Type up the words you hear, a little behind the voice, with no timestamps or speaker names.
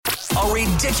A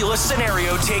ridiculous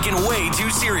scenario taken way too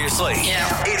seriously.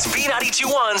 Yeah. It's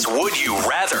B92.1's Would You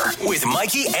Rather with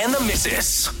Mikey and the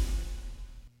Missus.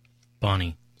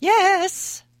 Bonnie,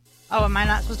 Yes. Oh, am I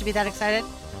not supposed to be that excited?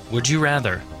 would you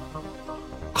rather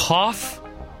cough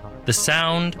the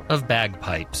sound of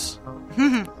bagpipes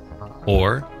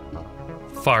or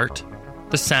fart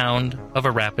the sound of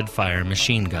a rapid-fire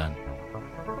machine gun?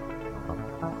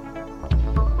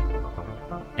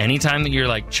 Anytime that you're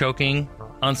like choking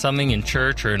on something in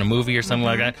church or in a movie or something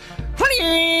like that.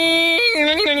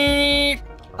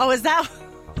 Oh, is that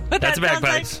what That's that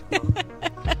bagpipes.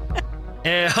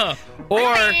 Like?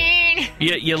 Or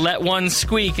you let one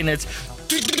squeak and it's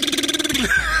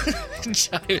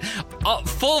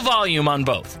full volume on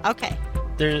both. Okay.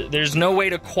 There's no way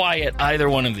to quiet either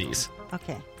one of these.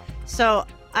 Okay. So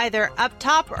either up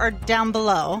top or down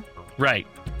below. Right.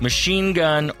 Machine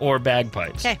gun or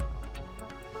bagpipes. Okay.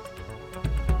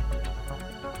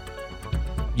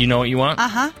 You know what you want?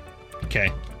 Uh-huh.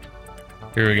 Okay.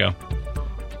 Here we go.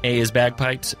 A is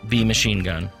bagpipes, B machine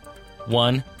gun.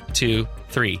 1, 2,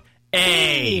 3.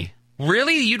 A!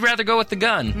 Really? You'd rather go with the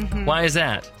gun? Mm-hmm. Why is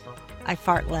that? I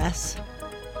fart less.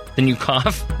 Then you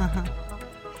cough? Uh-huh.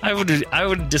 I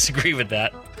would disagree with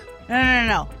that.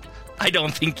 No. I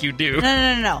don't think you do.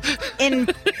 No. In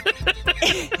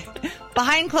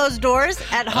behind closed doors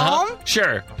at home,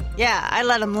 Sure. yeah, I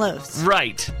let them loose.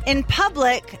 Right. In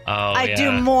public, Oh, I do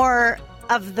yeah. more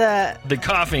of the The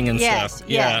coughing and yes, stuff.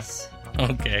 yes.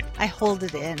 Yeah. Okay. I hold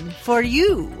it in for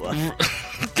you.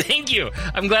 Thank you.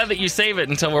 I'm glad that you save it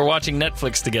until we're watching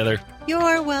Netflix together.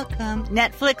 You're welcome.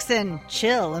 Netflix and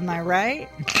chill, am I right?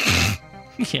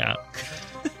 Yeah.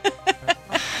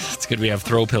 It's good we have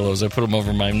throw pillows. I put them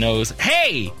over my nose.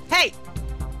 Hey! Hey,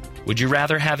 Would you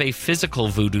rather have a physical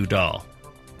voodoo doll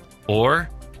or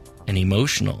an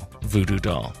emotional voodoo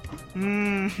doll?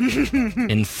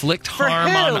 Inflict harm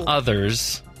who? on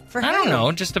others. For I don't who? know.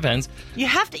 It just depends. you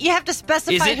have to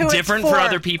specify Is it who different it's for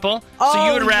other people? So Oh,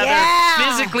 you would rather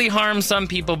yeah. physically harm some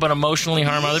people but emotionally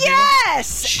harm other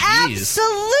Yes, Jeez.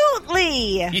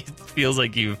 absolutely. people? It feels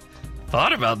like you've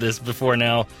thought about this before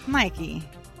now. Mikey,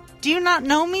 do you not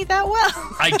know me that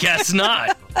well? I guess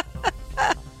not.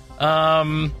 All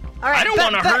right, I don't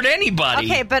want to hurt anybody.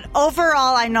 Okay, but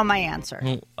overall, I know my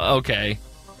answer. Okay.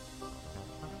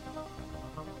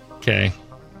 Okay.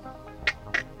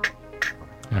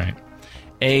 All right.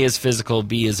 A is physical,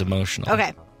 B is emotional.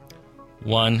 Okay.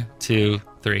 1, 2,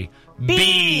 3.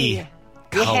 B.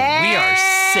 Oh, we are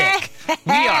sick.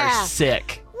 We are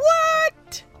sick.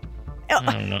 What?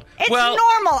 I don't know. It's Well-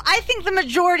 normal. I think the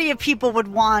majority of people would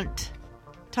want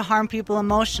to harm people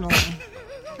emotionally.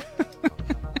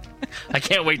 I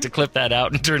can't wait to clip that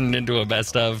out and turn it into a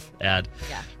best of ad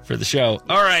Yeah. for the show.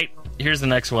 All right, here's the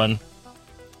next one.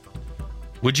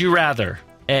 Would you rather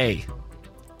A,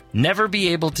 never be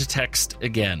able to text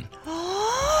again,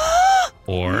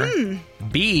 or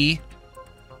B,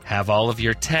 have all of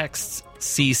your texts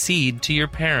CCed to your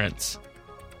parents?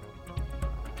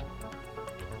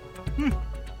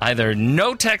 Either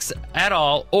no text at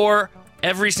all or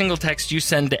every single text you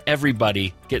send to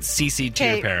everybody gets CC'd to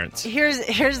your parents.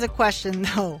 Here's the question,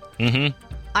 though. Mm-hmm.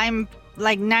 I'm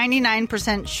like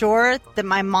 99% sure that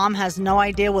my mom has no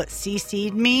idea what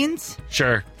CCed means.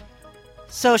 Sure.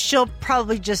 So she'll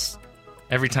probably just,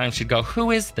 Every time she'd go, who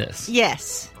is this?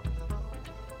 yes.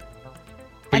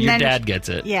 But And your then- dad gets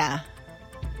it. Yeah.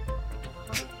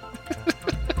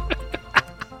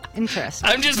 Interesting.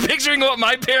 I'm just picturing what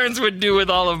my parents would do with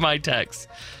all of my texts.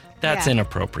 That's Yeah.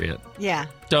 inappropriate. Yeah.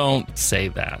 Don't say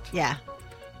that. Yeah.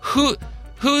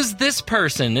 Who's this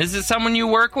person? Is it someone you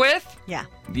work with? Yeah.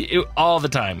 All the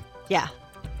time. Yeah.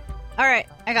 All right.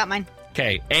 I got mine.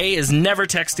 Okay. A is never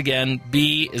text again.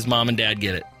 B is mom and dad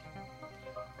get it.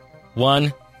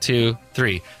 1, 2,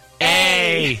 3.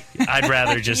 A. I'd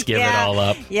rather just give it Yeah. all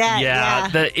up. Yeah.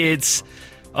 It's.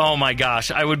 Oh my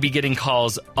gosh. I would be getting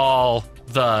calls all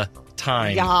the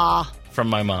time Yeah. from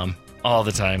my mom. All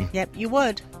the time. Yep, you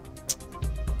would.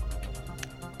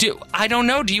 I don't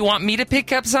know. Do you want me to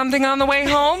pick up something on the way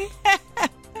home?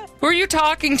 Who are you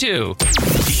talking to?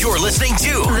 You're listening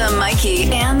to The Mikey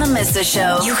and the Mrs.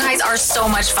 Show. You guys are so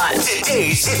much fun.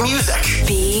 today's hit music.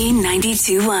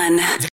 B92.1.